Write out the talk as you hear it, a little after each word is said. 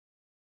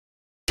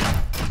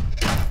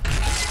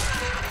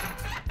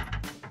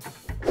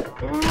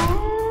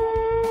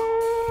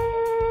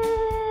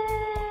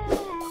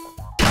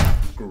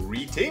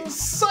Greetings,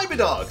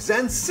 cyberdogs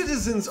and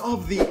citizens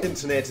of the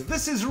internet.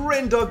 This is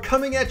ReNDoG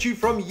coming at you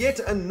from yet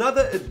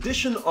another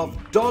edition of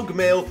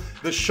Dogmail,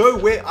 the show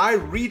where I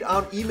read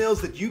out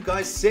emails that you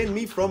guys send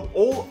me from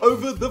all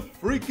over the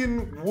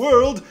freaking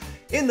world.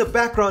 In the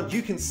background,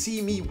 you can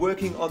see me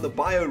working on the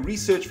bio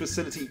research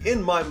facility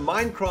in my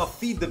Minecraft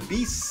Feed the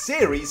Beast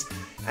series.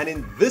 And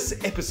in this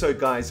episode,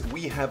 guys,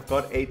 we have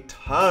got a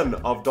ton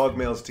of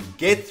Dogmails to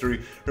get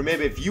through.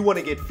 Remember, if you want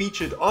to get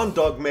featured on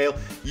Dogmail,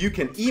 you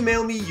can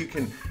email me, you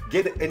can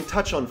get in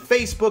touch on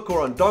Facebook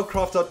or on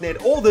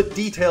Dogcraft.net. All the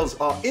details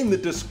are in the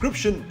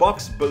description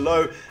box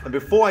below. And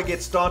before I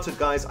get started,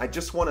 guys, I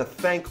just want to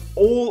thank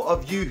all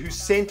of you who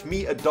sent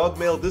me a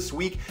Dogmail this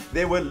week.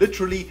 There were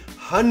literally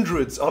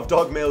hundreds of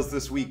Dogmails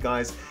this week,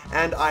 guys,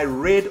 and I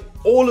read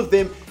all of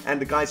them.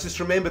 And guys, just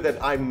remember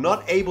that I'm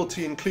not able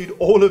to include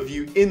all of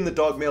you in the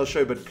Dogmail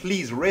show, but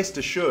please rest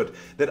assured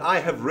that I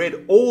have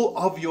read all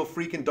of your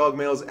freaking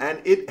Dogmails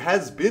and it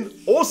has been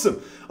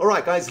awesome. All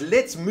right, guys,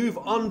 let's move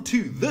on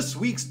to this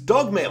week's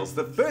Dogmails.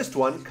 The first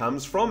one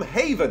comes from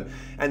Haven,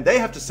 and they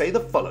have to say the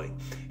following.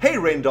 Hey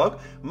ReNDoG,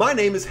 my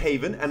name is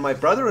Haven and my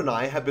brother and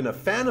I have been a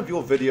fan of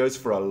your videos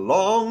for a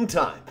long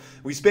time.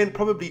 We spend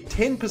probably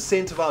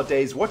 10% of our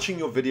days watching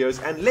your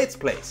videos and Let's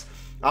Plays.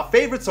 Our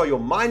favorites are your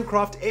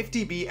Minecraft,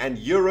 FTB and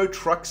Euro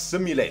Truck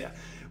Simulator.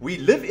 We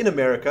live in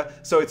America,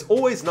 so it's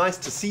always nice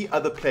to see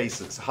other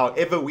places,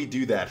 however we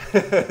do that.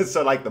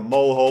 So like the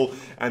mole hole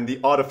and the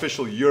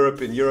artificial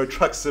Europe in Euro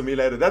Truck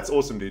Simulator. That's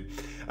awesome, dude.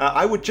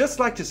 I would just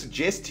like to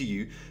suggest to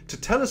you to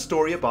tell a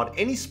story about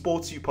any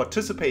sports you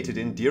participated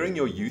in during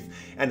your youth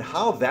and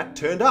how that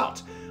turned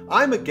out.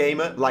 I'm a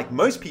gamer like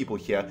most people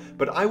here,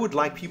 but I would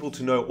like people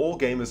to know all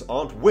gamers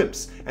aren't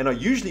wimps and are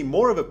usually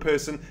more of a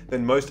person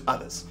than most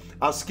others.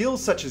 Our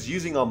skills such as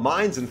using our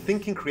minds and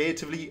thinking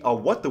creatively are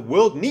what the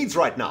world needs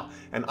right now,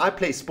 and I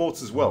play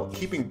sports as well,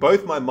 keeping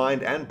both my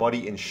mind and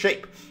body in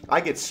shape. I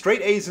get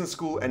straight A's in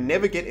school and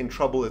never get in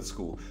trouble at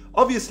school.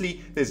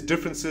 Obviously, there's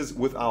differences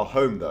with our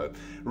home though.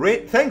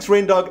 Thanks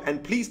ReNDoG,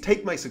 and please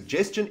take my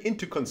suggestion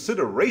into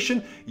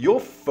consideration. Your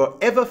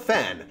forever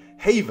fan,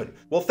 Haven.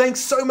 Well, thanks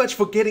so much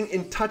for getting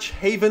in touch,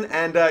 Haven,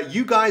 and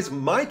you guys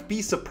might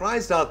be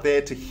surprised out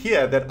there to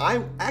hear that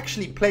I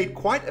actually played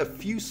quite a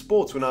few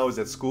sports when I was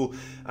at school.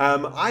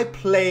 I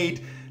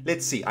played,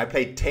 let's see, I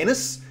played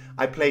tennis,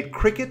 I played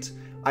cricket,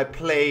 I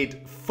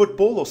played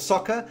football or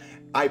soccer,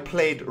 I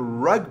played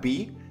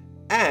rugby,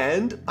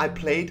 and I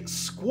played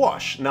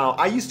squash. Now,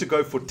 I used to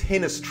go for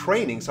tennis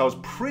training, so I was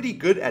pretty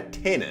good at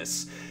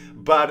tennis,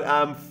 but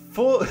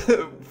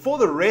for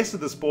the rest of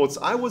the sports,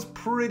 I was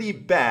pretty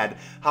bad.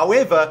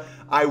 However,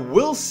 I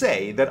will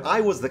say that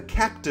I was the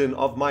captain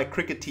of my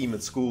cricket team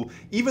at school.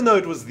 Even though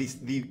it was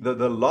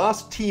the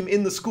last team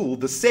in the school,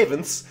 the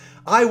 7ths,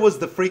 I was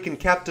the freaking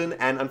captain,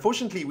 and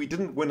unfortunately we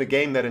didn't win a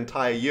game that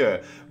entire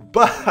year.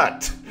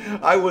 But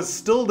I was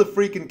still the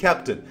freaking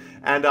captain.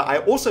 And I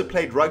also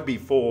played rugby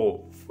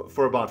for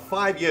about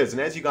 5 years,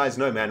 and as you guys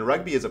know, man,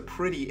 rugby is a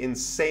pretty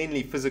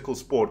insanely physical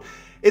sport.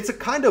 It's a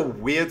kind of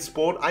weird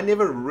sport. I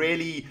never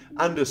really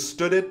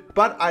understood it,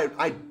 but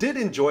I did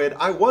enjoy it.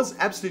 I was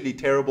absolutely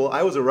terrible.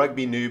 I was a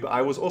rugby noob.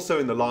 I was also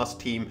in the last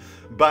team,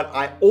 but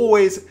I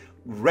always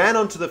ran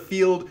onto the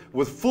field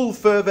with full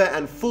fervor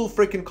and full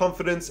freaking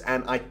confidence,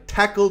 and I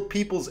tackled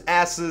people's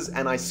asses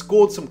and I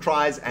scored some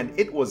tries, and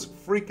it was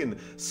freaking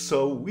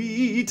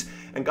sweet.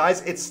 And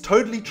guys, it's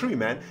totally true,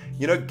 man.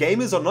 You know,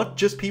 gamers are not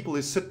just people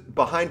who sit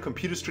behind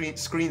computer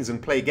screens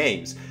and play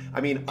games. I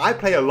mean, I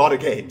play a lot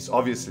of games,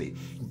 obviously,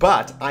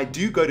 but I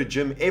do go to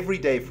gym every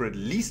day for at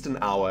least an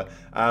hour.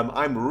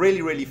 I'm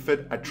really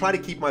fit. I try to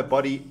keep my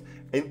body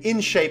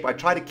in shape. I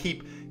try to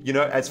keep, you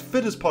know, as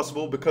fit as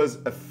possible, because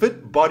a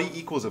fit body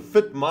equals a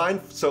fit mind.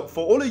 So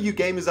for all of you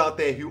gamers out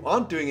there who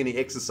aren't doing any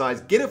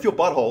exercise, get off your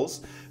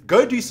buttholes,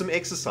 go do some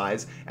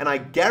exercise, and I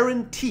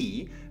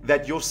guarantee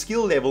that your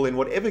skill level in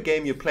whatever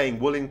game you're playing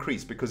will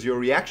increase, because your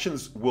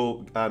reactions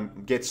will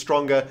get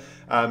stronger.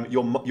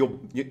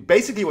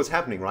 Basically what's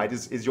happening, right,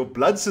 is your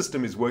blood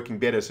system is working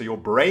better, so your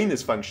brain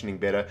is functioning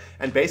better,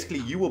 and basically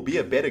you will be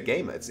a better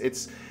gamer.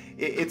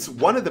 It's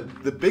one of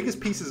the biggest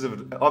pieces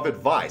of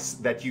advice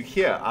that you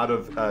hear out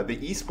of the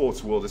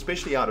esports world,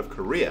 especially out of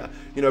Korea.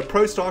 You know,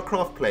 pro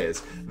StarCraft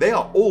players, they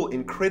are all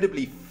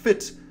incredibly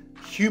fit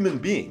human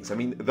beings. I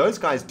mean, those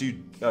guys do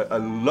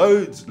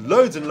loads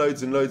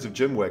of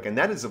gym work, and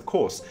that is, of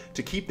course,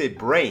 to keep their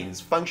brains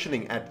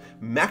functioning at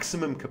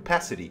maximum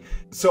capacity.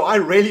 So I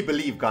really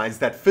believe, guys,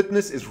 that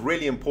fitness is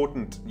really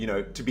important, you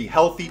know, to be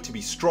healthy, to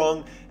be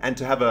strong, and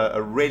to have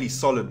a really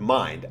solid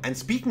mind. And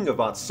speaking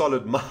about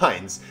solid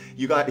minds,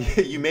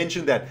 you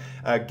mentioned that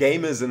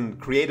gamers and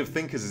creative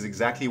thinkers is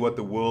exactly what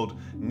the world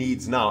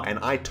needs now, and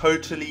I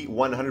totally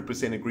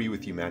 100% agree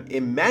with you, man.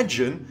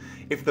 Imagine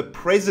if the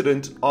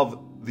president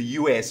of the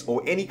US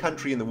or any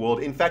country in the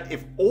world, in fact,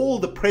 if all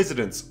the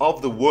presidents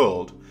of the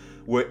world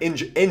were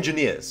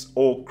engineers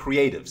or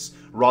creatives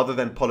rather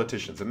than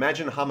politicians.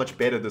 Imagine how much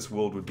better this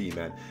world would be,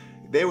 man.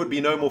 there would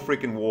be no more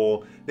freaking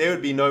war. There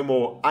would be no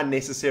more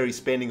unnecessary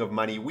spending of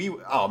money.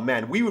 Oh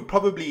man, we would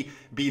probably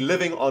be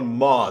living on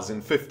Mars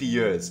in 50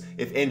 years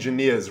if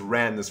engineers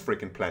ran this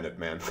freaking planet,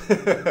 man.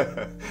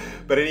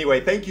 But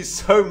anyway, thank you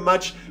so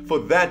much for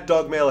that,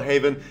 Dogmail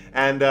Haven.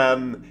 And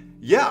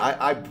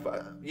yeah,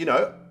 you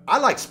know, I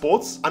like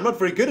sports. I'm not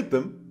very good at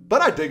them,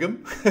 but I dig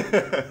them.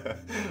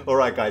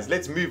 Alright guys,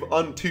 let's move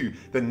on to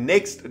the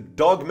next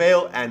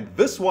Dogmail, and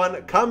this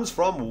one comes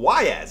from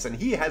Wyaz, and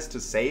he has to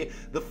say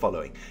the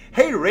following.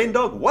 Hey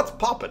ReNDoG, what's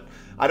poppin'?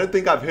 I don't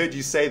think I've heard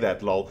you say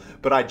that, lol,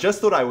 but I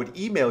just thought I would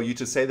email you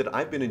to say that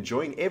I've been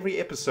enjoying every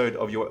episode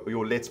of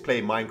your Let's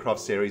Play Minecraft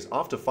series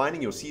after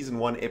finding your Season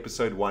 1,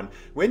 Episode 1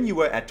 when you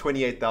were at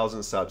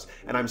 28,000 subs,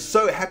 and I'm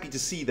so happy to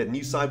see that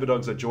new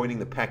Cyberdogs are joining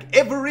the pack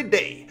every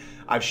day.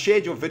 I've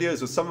shared your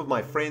videos with some of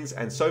my friends,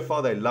 and so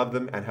far they love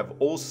them and have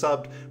all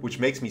subbed, which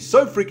makes me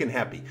so freaking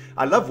happy.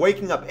 I love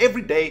waking up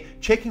every day,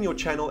 checking your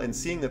channel and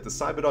seeing that the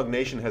Cyberdog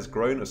Nation has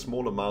grown a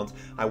small amount.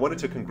 I wanted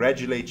to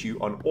congratulate you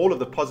on all of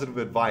the positive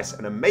advice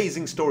and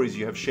amazing stories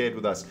you have shared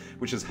with us,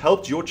 which has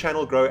helped your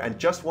channel grow, and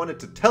just wanted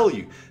to tell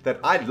you that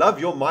I love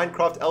your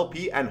Minecraft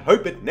LP and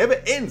hope it never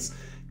ends.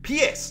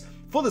 P.S.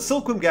 For the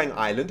Silkworm Gang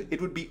Island, it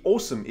would be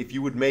awesome if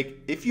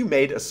you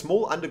made a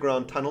small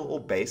underground tunnel or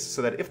base,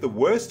 so that if the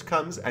worst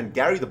comes and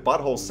Gary the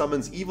Butthole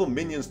summons evil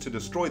minions to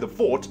destroy the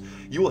fort,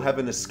 you will have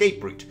an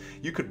escape route.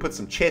 You could put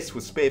some chests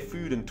with spare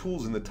food and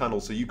tools in the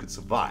tunnel so you could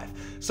survive.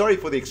 Sorry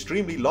for the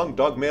extremely long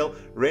Dogmail,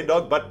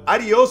 ReNDoG, but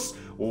adios,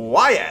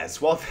 Wyaz.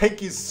 Well,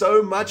 thank you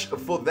so much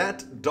for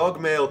that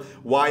Dogmail,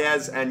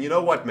 Wyaz. And you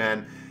know what,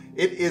 man?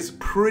 It is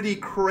pretty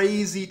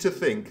crazy to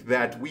think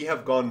that we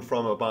have gone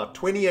from about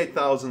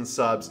 28,000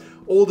 subs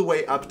all the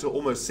way up to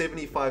almost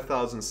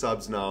 75,000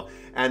 subs now,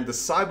 and the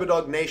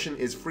Cyberdog Nation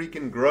is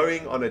freaking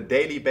growing on a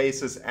daily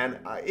basis, and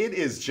it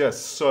is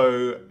just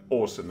so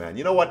awesome, man.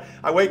 You know what?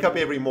 I wake up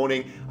every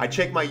morning, I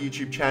check my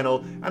YouTube channel,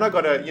 and I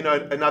got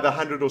another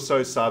 100 or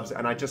so subs,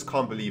 and I just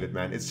can't believe it,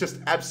 man. It's just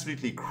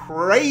absolutely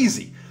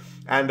crazy.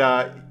 And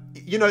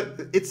you know,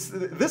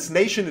 this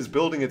nation is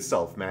building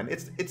itself, man.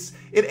 It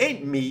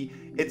ain't me.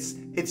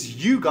 It's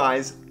you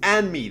guys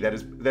and me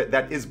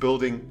that is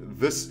building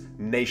this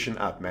nation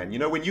up, man. You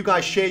know, when you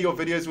guys share your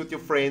videos with your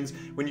friends,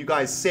 when you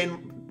guys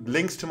send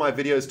links to my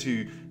videos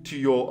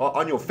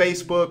on your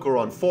Facebook or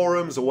on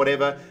forums or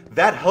whatever,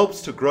 that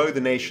helps to grow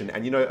the nation.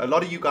 And you know, a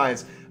lot of you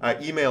guys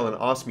email and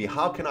ask me,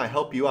 how can I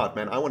help you out,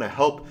 man? I want to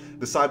help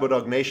the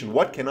Cyberdog Nation.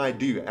 What can I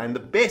do? And the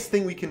best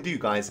thing we can do,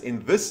 guys, in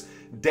this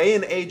day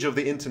and age of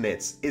the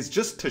internet is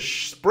just to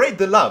spread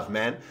the love,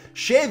 man.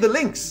 Share the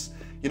links.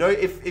 You know,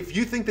 if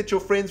you think that your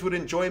friends would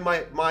enjoy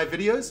my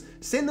videos,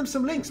 send them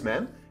some links,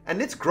 man. And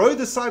let's grow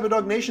the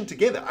Cyberdog Nation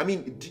together. I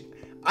mean,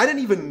 I don't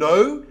even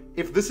know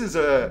if this is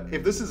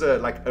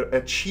like an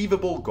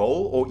achievable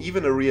goal or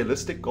even a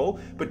realistic goal,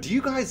 but do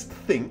you guys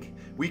think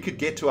we could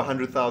get to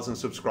 100,000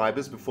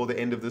 subscribers before the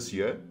end of this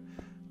year?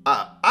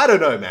 I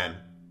don't know, man.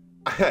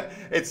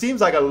 It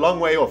seems like a long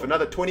way off.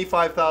 Another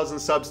 25,000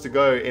 subs to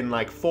go in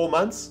like 4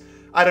 months.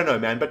 I don't know,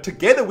 man, but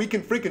together we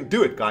can freaking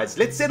do it, guys.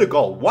 Let's set a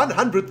goal.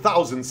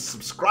 100,000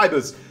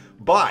 subscribers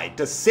by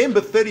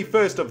December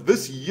 31st of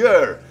this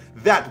year.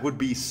 That would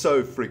be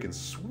so freaking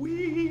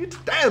sweet.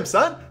 Damn,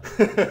 son.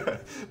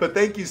 But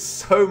thank you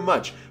so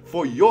much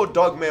for your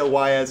Dogmail,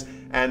 Wyaz,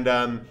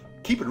 and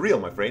keep it real,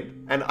 my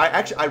friend. And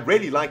I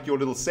really like your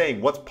little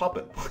saying, what's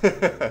poppin'?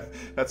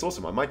 That's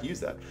awesome. I might use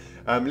that.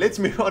 Let's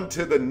move on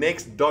to the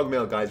next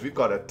Dogmail, guys. We've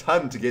got a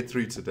ton to get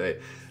through today.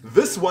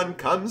 This one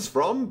comes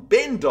from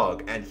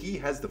ReNDoG, and he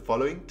has the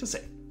following to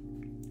say.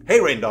 Hey,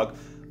 ReNDoG,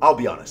 I'll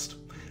be honest.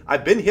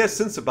 I've been here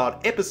since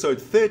about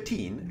episode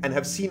 13 and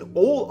have seen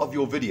all of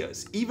your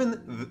videos, even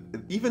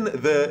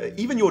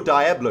your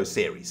Diablo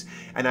series,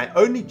 and I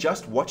only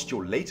just watched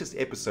your latest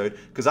episode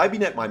because I've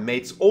been at my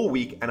mate's all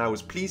week, and I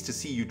was pleased to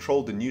see you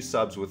trolled the new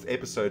subs with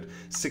episode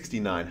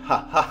 69.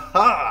 Ha ha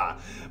ha!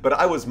 But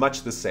I was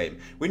much the same.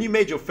 When you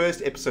made your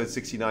first episode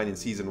 69 in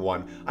season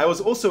 1, I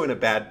was also in a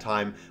bad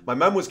time. My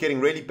mum was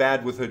getting really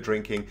bad with her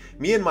drinking.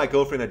 Me and my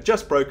girlfriend had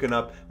just broken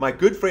up. My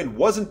good friend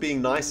wasn't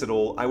being nice at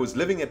all. I was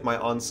living at my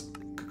aunt's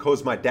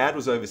because my dad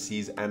was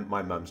overseas and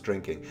my mum's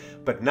drinking.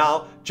 But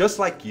now, just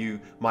like you,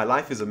 my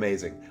life is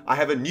amazing. I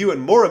have a new and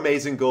more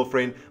amazing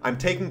girlfriend. I'm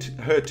taking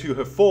her to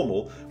her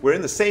formal. We're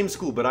in the same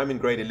school, but I'm in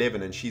grade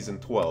 11 and she's in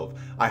 12.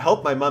 I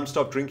helped my mum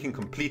stop drinking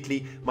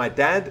completely. My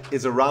dad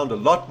is around a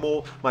lot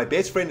more. My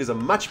best friend is a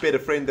much better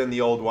friend than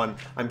the old one.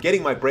 I'm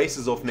getting my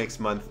braces off next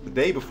month, the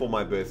day before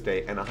my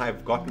birthday, and I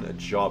have gotten a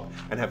job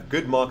and have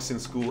good marks in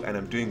school, and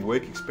I'm doing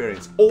work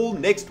experience all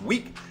next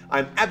week.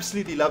 I'm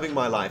absolutely loving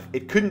my life.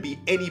 It couldn't be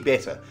any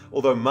better.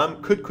 Although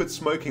mum could quit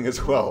smoking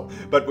as well,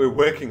 but we're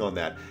working on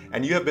that,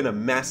 and you have been a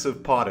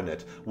massive part in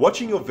it.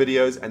 Watching your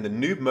videos and the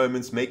noob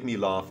moments make me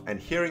laugh, and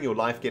hearing your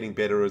life getting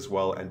better as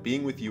well, and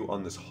being with you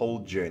on this whole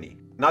journey.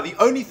 Now, the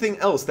only thing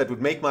else that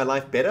would make my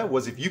life better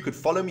was if you could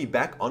follow me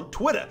back on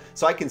Twitter,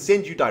 so I can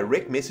send you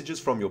direct messages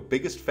from your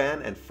biggest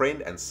fan and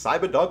friend and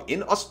Cyberdog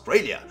in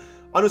Australia.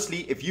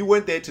 Honestly, if you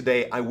weren't there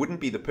today, I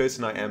wouldn't be the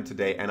person I am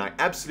today, and I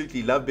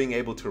absolutely love being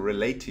able to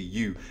relate to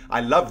you.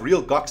 I love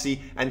Real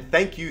Goxy, and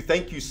thank you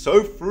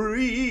so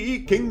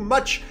freaking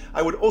much.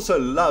 I would also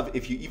love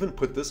if you even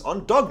put this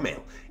on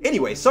Dogmail.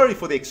 Anyway, sorry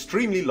for the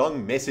extremely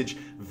long message.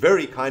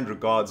 Very kind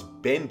regards,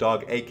 Ben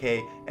Dog,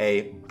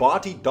 aka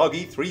Barty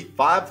Doggy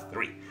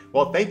 353.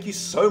 Well, thank you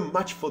so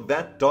much for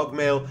that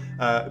Dogmail,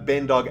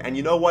 Ben Dog. And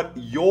you know what?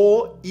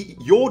 Your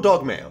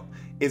Dogmail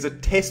is a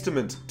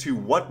testament to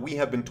what we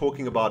have been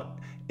talking about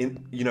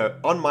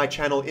on my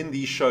channel in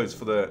these shows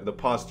for the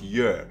past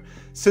year.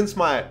 Since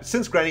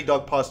Granny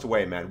Dog passed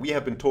away, man, we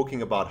have been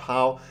talking about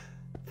how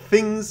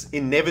things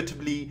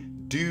inevitably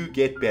do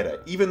get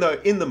better. Even though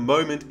in the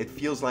moment it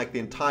feels like the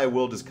entire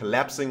world is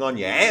collapsing on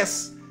your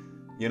ass,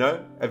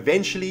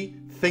 eventually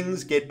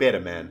things get better,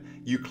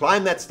 man. You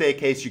climb that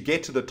staircase, you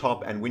get to the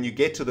top, and when you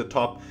get to the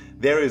top,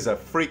 there is a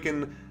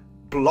freaking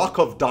block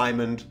of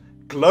diamond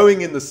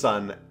glowing in the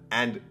sun,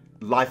 and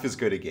life is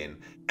good again.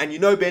 And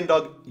Ben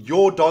Dog,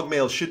 your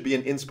Dogmail should be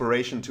an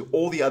inspiration to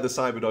all the other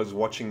cyberdogs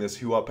watching this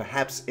who are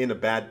perhaps in a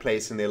bad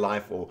place in their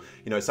life, or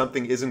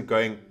something isn't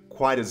going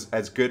quite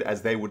as good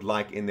as they would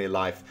like in their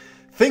life.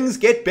 Things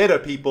get better,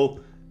 people.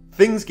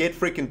 Things get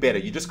freaking better.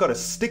 You just got to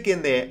stick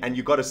in there, and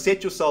you got to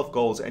set yourself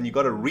goals, and you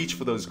got to reach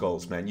for those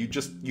goals, man. You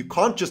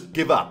can't just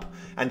give up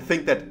and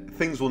think that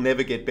things will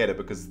never get better,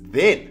 because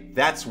then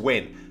that's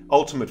when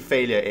ultimate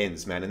failure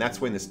ends, man. And that's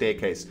when the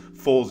staircase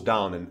falls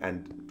down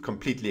and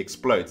completely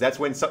explodes. That's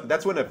when a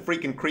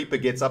freaking creeper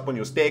gets up on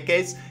your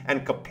staircase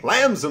and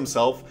kaplams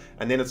himself,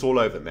 and then it's all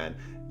over, man.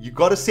 You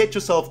got to set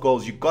yourself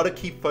goals, you got to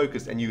keep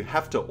focused, and you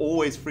have to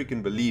always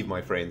freaking believe,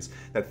 my friends,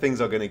 that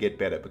things are going to get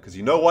better. Because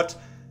you know what?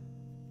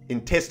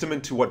 In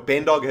testament to what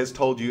Ben Dog has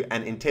told you,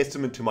 and in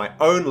testament to my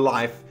own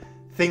life,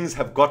 things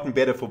have gotten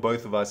better for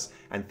both of us,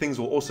 and things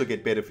will also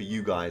get better for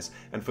you guys.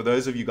 And for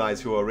those of you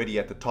guys who are already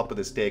at the top of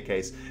the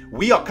staircase,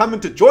 we are coming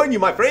to join you,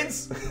 my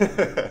friends.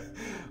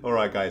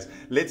 Alright guys,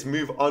 let's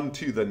move on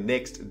to the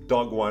next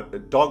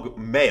dog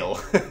mail.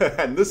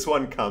 And this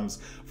one comes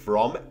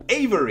from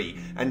Avery,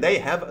 and they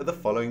have the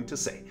following to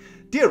say.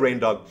 Dear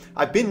ReNDoG,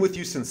 I've been with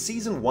you since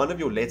season 1 of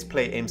your Let's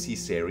Play MC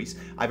series.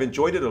 I've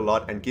enjoyed it a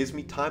lot and gives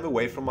me time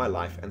away from my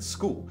life and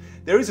school.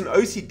 There is an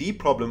OCD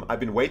problem I've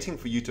been waiting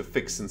for you to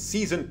fix since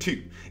season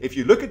 2. If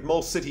you look at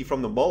Mole City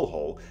from the mole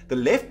hole, the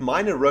left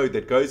minor road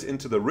that goes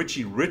into the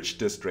Richie Rich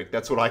district,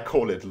 that's what I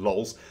call it,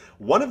 lols,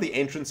 one of the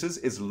entrances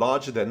is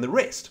larger than the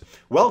rest.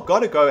 Well,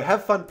 gotta go,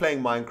 have fun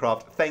playing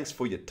Minecraft, thanks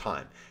for your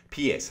time.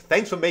 P.S.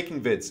 Thanks for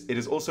making vids. It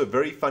is also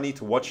very funny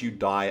to watch you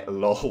die,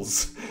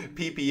 lols.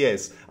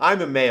 P.P.S.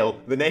 I'm a male.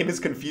 The name is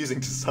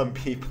confusing to some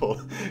people.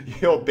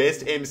 Your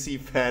best MC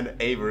fan,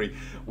 Avery.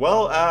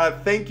 Well,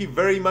 thank you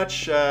very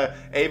much,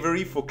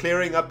 Avery, for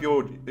clearing up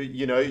your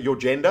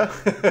gender.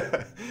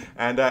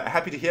 And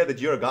happy to hear that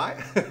you're a guy.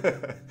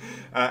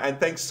 And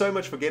thanks so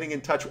much for getting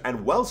in touch.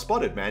 And well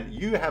spotted, man.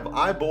 You have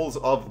eyeballs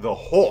of the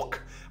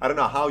hawk. I don't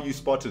know how you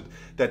spotted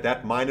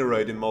that minor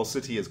road in Mole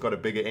City has got a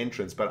bigger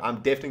entrance, but I'm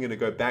definitely going to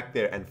go back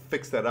there and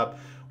fix that up.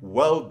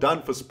 Well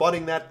done for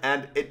spotting that,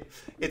 and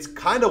it's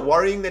kind of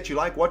worrying that you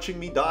like watching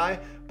me die,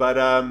 but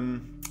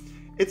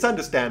it's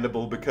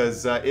understandable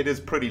because it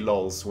is pretty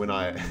lols when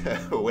I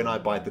when I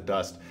bite the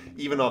dust.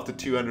 Even after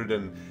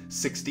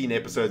 216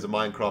 episodes of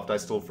Minecraft, I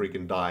still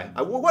freaking die.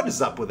 What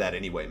is up with that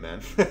anyway,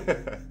 man?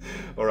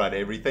 Alright,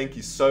 Avery, thank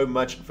you so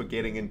much for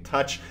getting in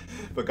touch.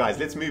 But guys,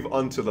 let's move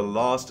on to the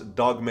last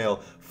Dogmail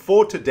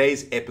for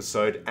today's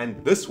episode,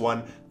 and this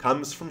one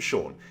comes from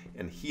Sean,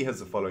 and he has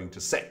the following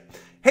to say.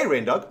 Hey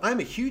ReNDoG, I'm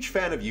a huge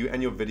fan of you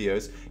and your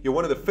videos. You're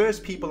one of the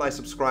first people I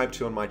subscribe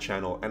to on my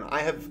channel, and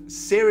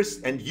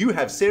you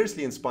have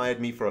seriously inspired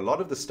me for a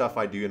lot of the stuff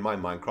I do in my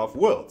Minecraft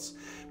worlds.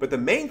 But the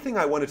main thing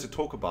I wanted to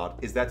talk about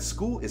is that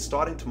school is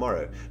starting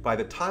tomorrow by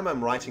the time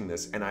I'm writing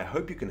this, and I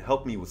hope you can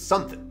help me with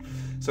something.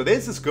 So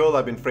there's this girl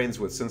I've been friends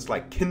with since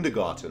like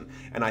kindergarten,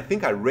 and I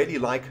think I really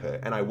like her,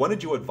 and I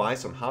wanted your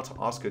advice on how to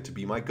ask her to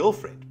be my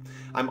girlfriend.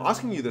 I'm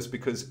asking you this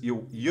because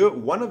you're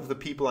one of the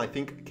people I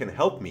think can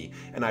help me,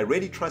 and I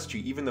really trust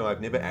you even though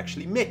I've never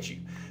actually met you.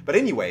 But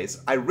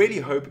anyways, I really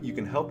hope you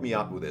can help me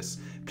out with this.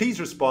 Please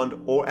respond,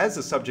 or as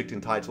the subject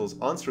entitles,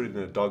 answer it in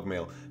a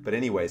Dogmail. But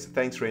anyways,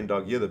 thanks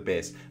ReNDoG, you're the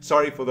best.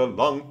 Sorry for the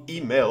long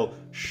email,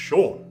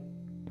 Sean.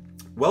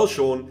 Well,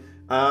 Sean,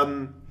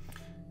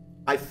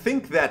 I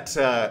think that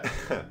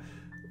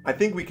I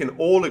think we can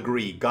all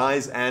agree,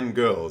 guys and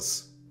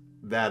girls,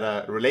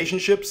 that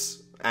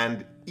relationships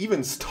and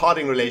even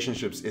starting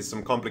relationships is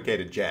some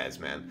complicated jazz,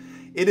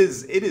 man. It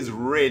is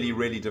really,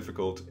 really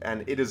difficult,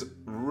 and it is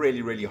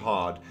really, really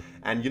hard.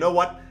 And you know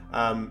what?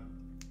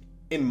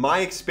 In my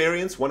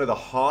experience, one of the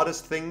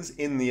hardest things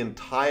in the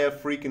entire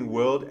freaking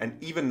world,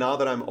 and even now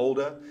that I'm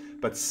older,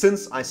 but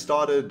since I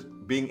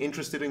started being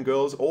interested in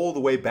girls all the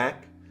way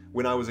back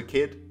when I was a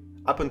kid,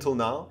 up until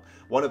now,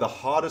 one of the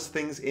hardest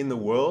things in the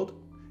world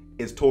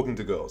is talking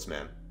to girls,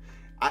 man.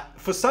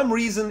 For some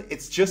reason,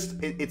 it's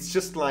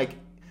just like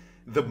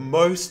the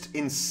most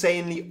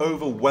insanely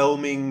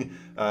overwhelming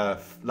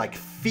like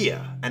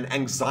fear and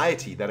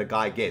anxiety that a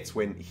guy gets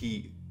when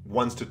he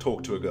wants to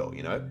talk to a girl,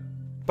 you know?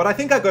 But I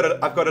think I've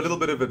got a little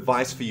bit of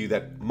advice for you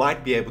that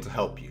might be able to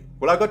help you.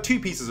 Well, I've got two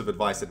pieces of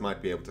advice that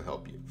might be able to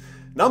help you.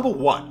 Number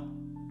one,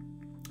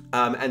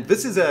 and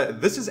this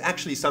is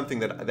actually something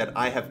that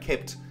I have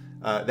kept,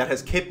 that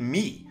has kept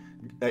me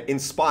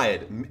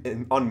inspired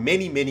on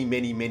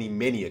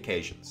many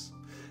occasions.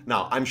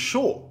 Now, I'm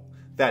sure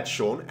that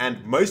Sean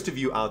and most of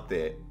you out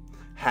there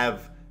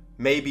have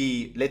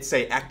maybe, let's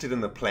say, acted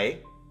in a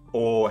play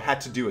or had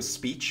to do a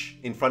speech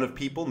in front of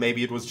people.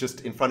 Maybe it was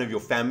just in front of your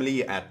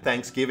family at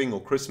Thanksgiving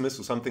or Christmas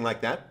or something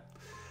like that.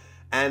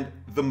 And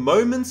the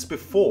moments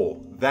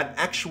before that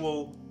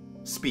actual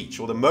speech,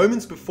 or the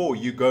moments before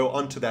you go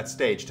onto that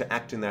stage to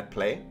act in that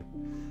play,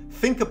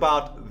 think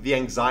about the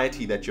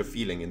anxiety that you're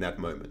feeling in that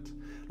moment.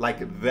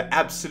 Like the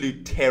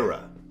absolute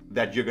terror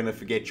that you're going to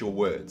forget your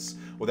words,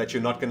 or that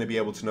you're not going to be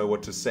able to know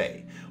what to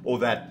say, or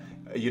that,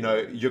 you know,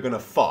 you're going to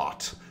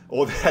fart,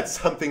 or that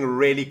something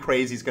really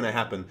crazy is going to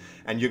happen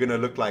and you're going to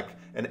look like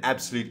an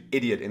absolute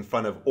idiot in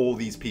front of all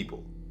these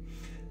people.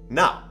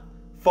 Now,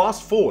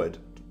 fast forward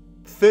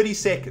 30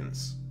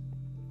 seconds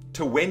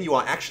to when you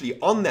are actually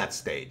on that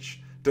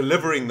stage,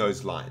 delivering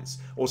those lines,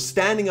 or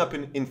standing up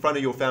in front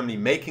of your family,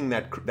 making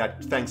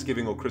that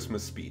Thanksgiving or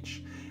Christmas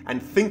speech,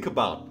 and think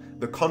about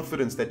the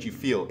confidence that you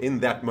feel in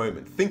that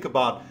moment. Think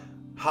about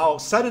how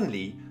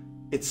suddenly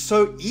it's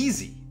so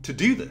easy to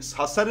do this,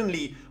 how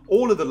suddenly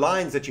all of the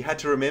lines that you had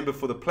to remember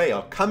for the play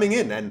are coming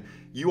in and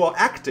you are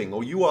acting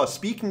or you are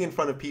speaking in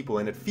front of people,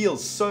 and it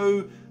feels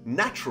so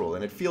natural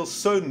and it feels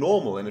so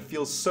normal and it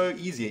feels so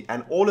easy,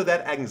 and all of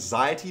that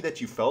anxiety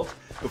that you felt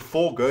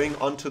before going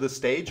onto the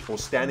stage or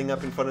standing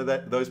up in front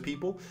of those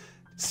people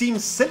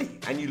seems silly,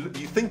 and you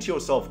think to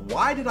yourself,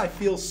 why did I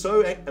feel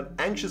so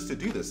anxious to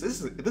do this?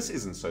 This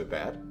isn't so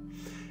bad.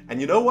 And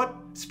you know what?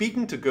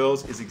 Speaking to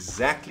girls is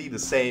exactly the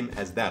same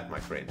as that, my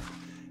friend.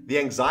 The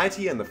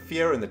anxiety and the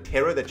fear and the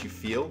terror that you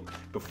feel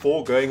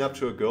before going up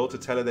to a girl to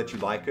tell her that you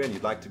like her and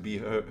you'd like to be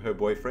her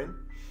boyfriend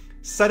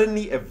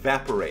suddenly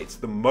evaporates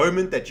the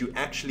moment that you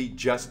actually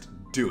just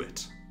do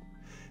it.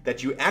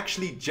 That you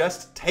actually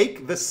just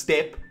take the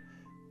step,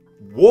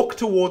 walk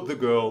toward the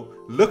girl,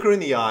 look her in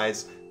the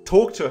eyes,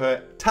 talk to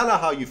her, tell her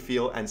how you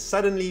feel, and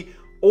suddenly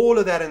all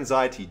of that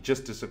anxiety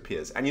just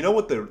disappears. And you know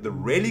what the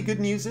really good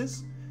news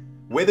is?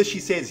 Whether she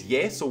says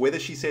yes or whether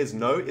she says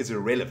no is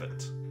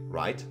irrelevant,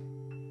 right?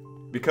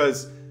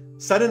 Because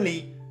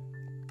suddenly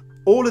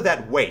all of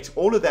that weight,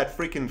 all of that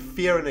freaking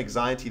fear and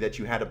anxiety that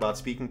you had about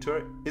speaking to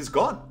her is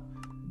gone.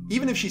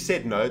 Even if she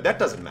said no, that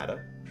doesn't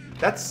matter.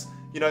 That's,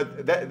 you know,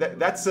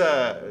 that's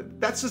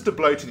just a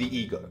blow to the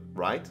ego,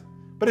 right?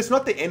 But it's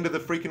not the end of the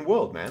freaking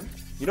world, man.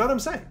 You know what I'm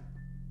saying?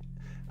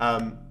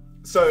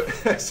 So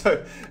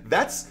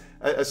that's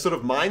a sort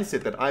of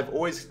mindset that I've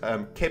always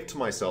kept to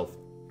myself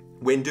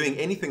when doing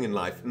anything in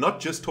life,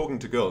 not just talking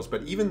to girls,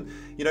 but even,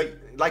 you know,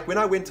 like when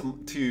I went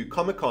to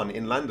Comic-Con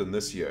in London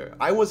this year,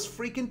 I was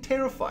freaking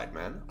terrified,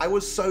 man. I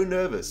was so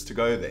nervous to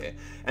go there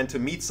and to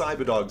meet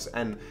cyberdogs,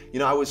 and, you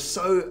know, I was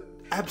so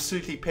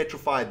absolutely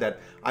petrified that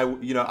I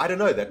don't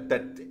know,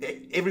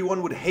 that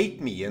everyone would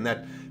hate me and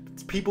that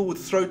people would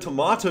throw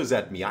tomatoes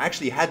at me. I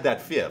actually had that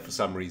fear for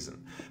some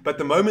reason. But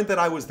the moment that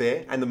I was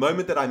there and the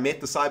moment that I met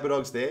the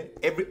cyberdogs there,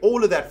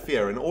 all of that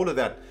fear and all of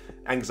that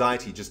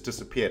anxiety just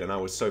disappeared, and I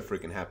was so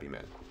freaking happy,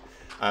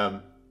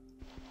 man.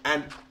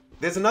 And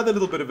there's another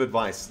little bit of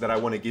advice that I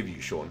want to give you,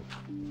 Sean.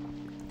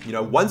 You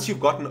know, once you've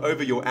gotten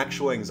over your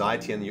actual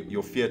anxiety and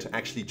your fear to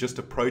actually just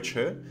approach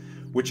her,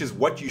 which is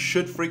what you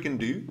should freaking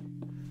do,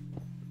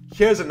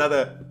 here's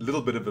another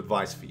little bit of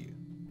advice for you.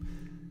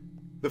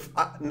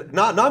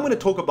 Now I'm going to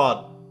talk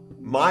about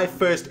my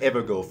first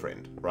ever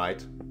girlfriend,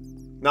 right?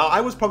 Now,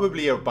 I was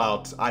probably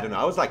about, I don't know,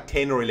 I was like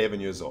 10 or 11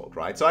 years old,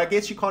 right? So I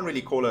guess you can't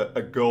really call her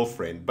a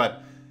girlfriend,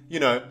 but,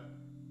 you know,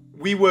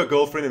 we were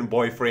girlfriend and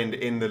boyfriend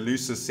in the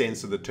loosest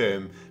sense of the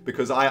term,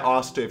 because I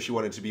asked her if she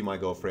wanted to be my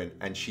girlfriend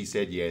and she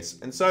said yes.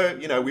 And so,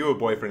 you know, we were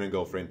boyfriend and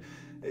girlfriend.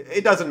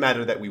 It doesn't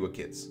matter that we were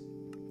kids.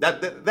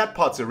 That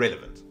part's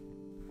irrelevant.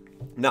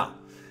 Now,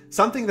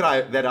 something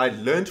that I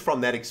learned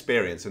from that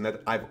experience and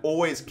that I've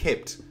always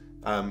kept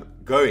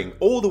going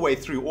all the way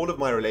through all of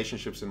my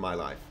relationships in my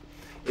life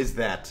is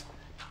that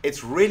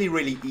it's really,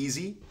 really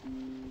easy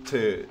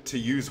to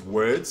use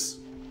words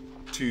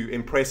to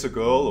impress a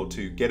girl or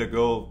to get a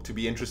girl to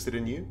be interested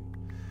in you.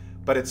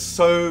 But it's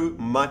so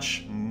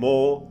much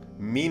more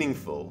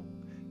meaningful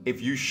if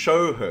you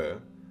show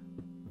her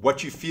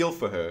what you feel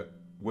for her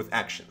with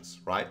actions,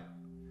 right?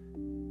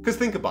 Because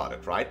think about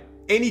it, right?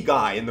 Any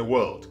guy in the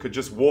world could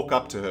just walk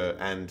up to her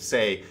and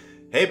say,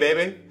 "Hey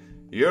baby,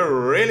 you're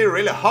really,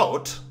 really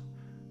hot.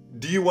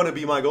 Do you want to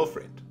be my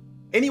girlfriend?"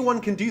 Anyone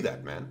can do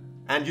that, man.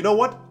 And you know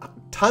what?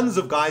 Tons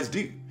of guys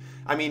do.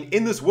 I mean,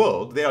 in this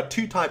world, there are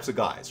two types of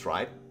guys,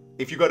 right?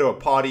 If you go to a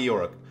party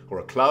or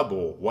a club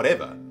or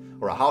whatever,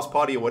 or a house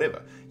party or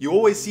whatever, you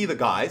always see the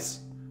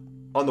guys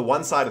on the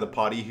one side of the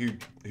party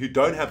who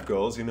don't have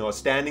girls, you know, are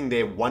standing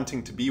there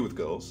wanting to be with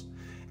girls.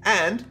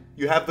 And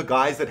you have the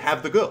guys that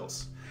have the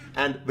girls.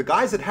 And the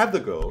guys that have the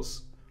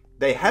girls,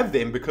 they have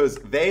them because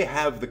they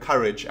have the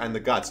courage and the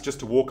guts just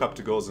to walk up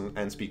to girls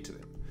and speak to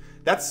them.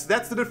 That's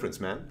the difference,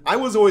 man. I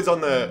was always in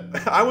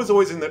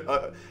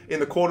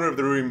the corner of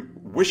the room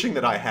wishing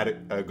that I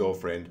had a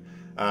girlfriend.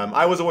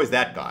 I was always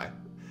that guy,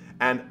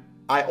 and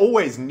I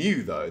always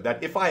knew though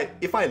that if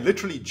I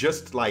literally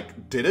just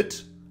like did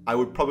it, I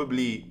would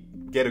probably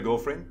get a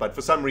girlfriend. But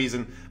for some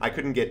reason, I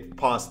couldn't get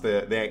past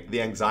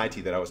the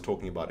anxiety that I was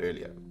talking about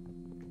earlier.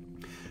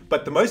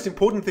 But the most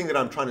important thing that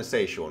I'm trying to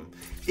say, Sean,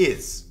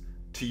 is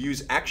to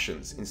use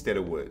actions instead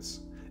of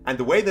words. And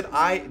the way that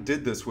I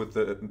did this with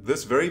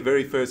this very,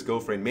 very first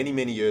girlfriend many,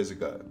 many years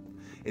ago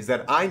is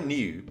that I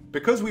knew,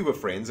 because we were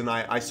friends and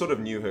I sort of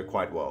knew her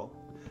quite well,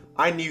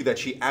 I knew that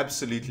she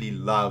absolutely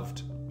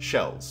loved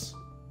shells,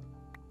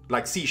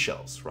 like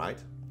seashells, right?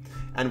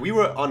 And we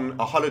were on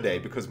a holiday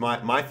because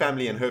my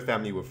family and her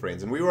family were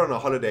friends, and we were on a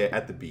holiday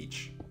at the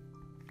beach.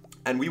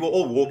 And we were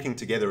all walking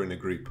together in a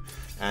group,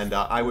 and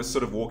I was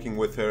sort of walking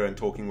with her and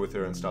talking with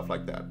her and stuff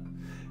like that.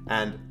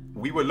 And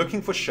we were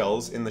looking for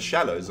shells in the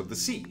shallows of the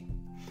sea.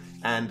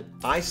 And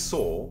I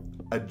saw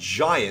a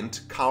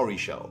giant cowrie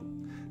shell.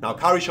 Now,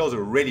 cowrie shells are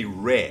a really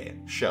rare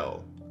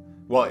shell.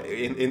 Well,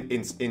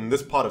 in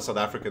this part of South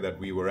Africa that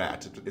we were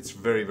at, it's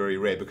very, very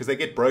rare because they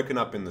get broken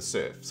up in the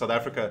surf. South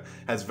Africa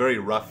has very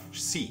rough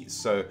seas,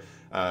 so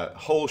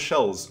whole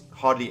shells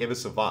hardly ever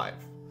survive.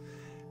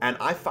 And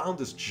I found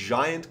this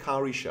giant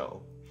cowrie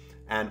shell,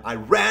 and I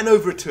ran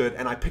over to it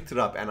and I picked it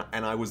up,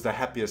 and I was the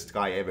happiest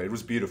guy ever. It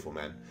was beautiful,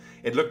 man.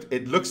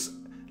 It looks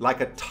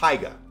like a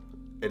tiger.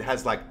 It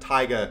has like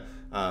tiger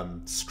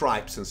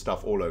stripes and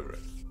stuff all over it.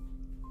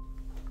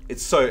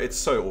 It's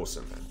so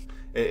awesome, man.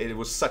 It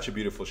was such a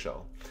beautiful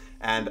shell.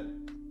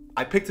 And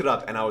I picked it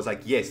up and I was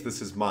like, yes,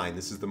 this is mine.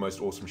 This is the most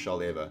awesome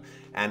shell ever.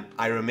 And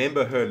I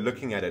remember her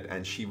looking at it,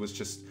 and she was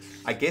just,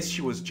 I guess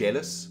she was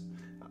jealous.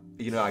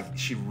 You know,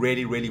 she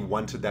really, really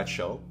wanted that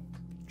shell.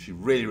 She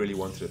really, really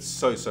wanted it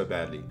so, so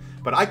badly.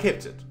 But I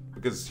kept it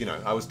because, you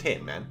know, I was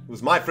 10, man. It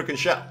was my freaking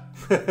shell.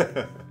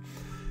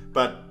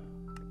 But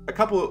a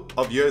couple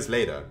of years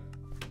later,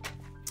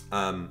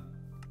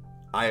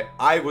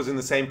 I was in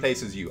the same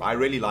place as you. I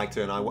really liked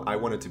her, and I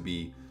wanted to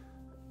be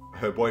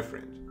her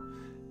boyfriend.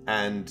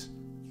 And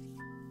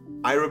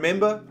I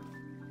remember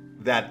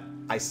that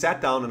I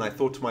sat down and I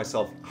thought to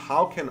myself,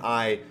 how can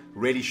I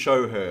really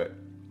show her,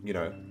 you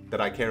know, that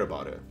I care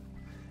about her?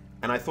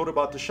 And I thought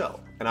about the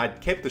shell, and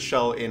I'd kept the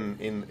shell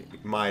in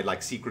my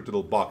like secret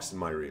little box in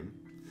my room.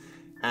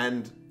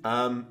 And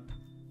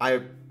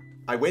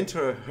I went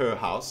to her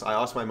house. I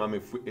asked my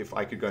mum if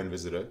I could go and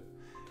visit her.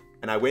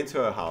 And I went to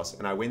her house,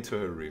 and I went to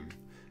her room,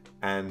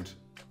 and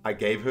I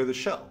gave her the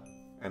shell.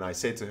 And I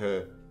said to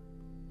her,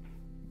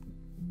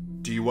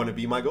 do you want to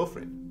be my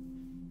girlfriend?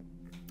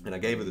 And I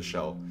gave her the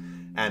shell.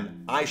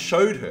 And I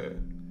showed her,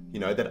 you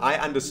know, that I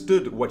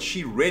understood what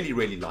she really,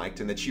 really liked,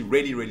 and that she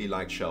really, really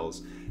liked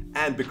shells.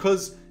 And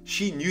because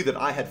she knew that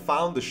I had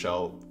found the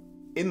shell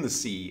in the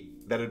sea,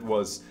 that it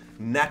was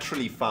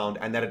naturally found,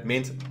 and that it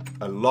meant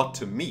a lot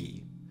to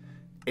me,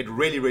 it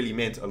really, really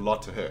meant a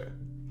lot to her.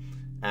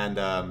 And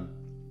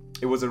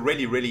it was a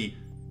really, really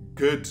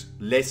good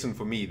lesson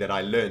for me that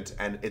I learned,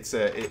 and it's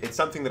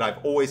something that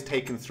I've always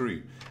taken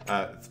through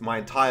my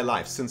entire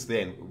life since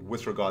then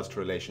with regards to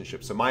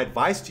relationships. So my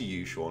advice to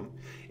you, Sean,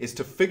 is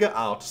to figure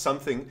out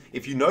something.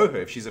 If you know her,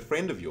 if she's a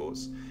friend of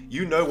yours,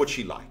 you know what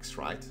she likes,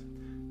 right?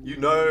 You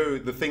know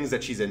the things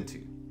that she's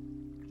into.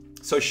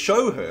 So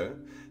show her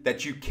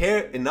that you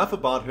care enough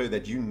about her,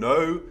 that you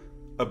know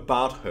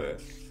about her,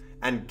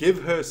 and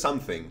give her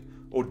something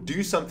or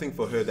do something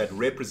for her that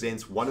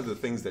represents one of the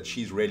things that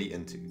she's really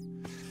into.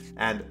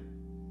 And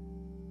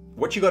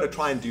what you got to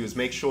try and do is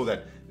make sure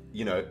that,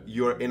 you know,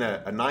 you're in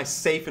a nice,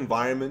 safe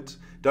environment.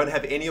 Don't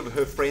have any of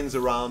her friends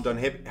around. Don't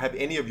have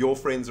any of your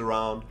friends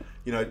around.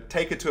 You know,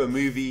 take her to a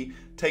movie.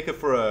 Take her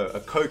for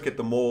a Coke at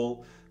the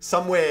mall.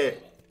 Somewhere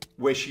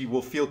where she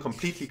will feel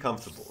completely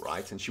comfortable,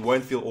 right? And she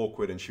won't feel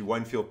awkward, and she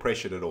won't feel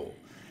pressured at all.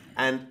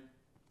 And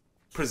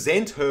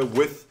present her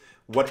with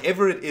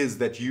whatever it is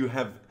that you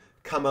have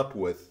come up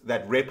with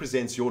that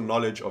represents your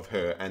knowledge of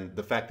her and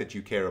the fact that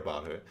you care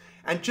about her.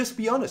 And just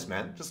be honest,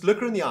 man. Just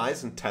look her in the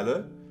eyes and tell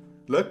her,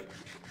 look,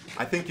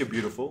 I think you're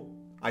beautiful.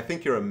 I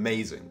think you're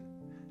amazing.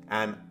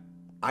 And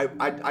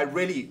I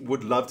really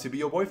would love to be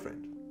your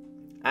boyfriend.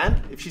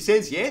 And if she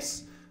says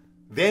yes,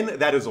 then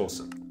that is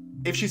awesome.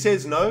 If she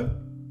says no,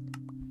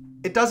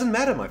 it doesn't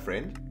matter, my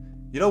friend.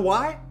 You know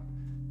why?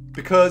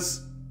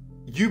 Because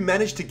you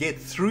managed to get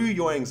through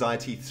your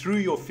anxiety, through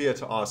your fear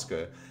to ask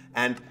her.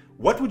 And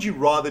what would you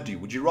rather do?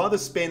 Would you rather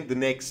spend the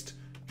next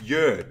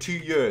year, 2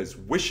 years,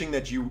 wishing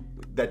that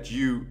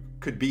you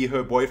could be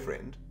her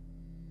boyfriend?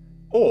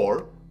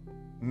 Or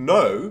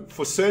know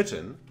for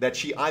certain that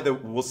she either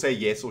will say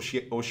yes or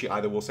she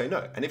either will say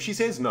no. And if she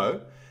says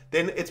no,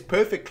 then it's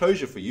perfect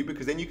closure for you,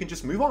 because then you can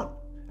just move on.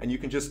 And you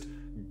can just,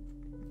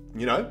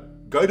 you know,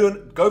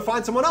 go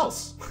find someone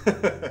else.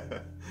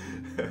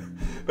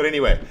 But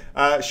anyway,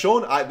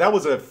 Sean, that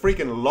was a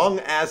freaking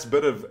long-ass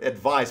bit of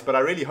advice, but I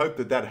really hope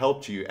that that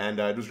helped you. And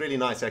it was really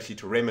nice, actually,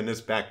 to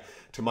reminisce back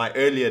to my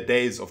earlier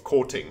days of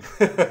courting.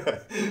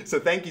 So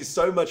thank you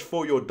so much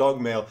for your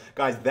dog mail.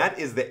 Guys, that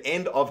is the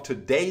end of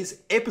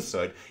today's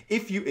episode.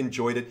 If you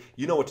enjoyed it,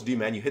 you know what to do,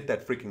 man. You hit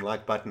that freaking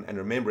like button. And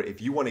remember, if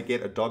you want to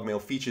get a dog mail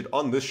featured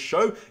on this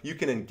show, you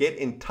can get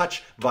in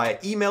touch via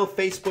email,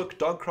 Facebook,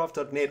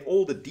 dogcraft.net.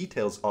 All the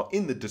details are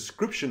in the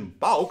description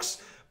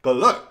box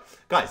below.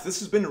 Guys, this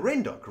has been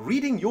ReNDoG,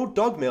 reading your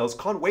dog mails.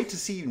 Can't wait to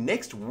see you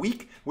next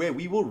week where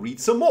we will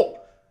read some more.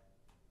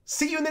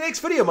 See you in the next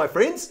video, my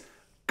friends.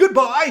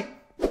 Goodbye.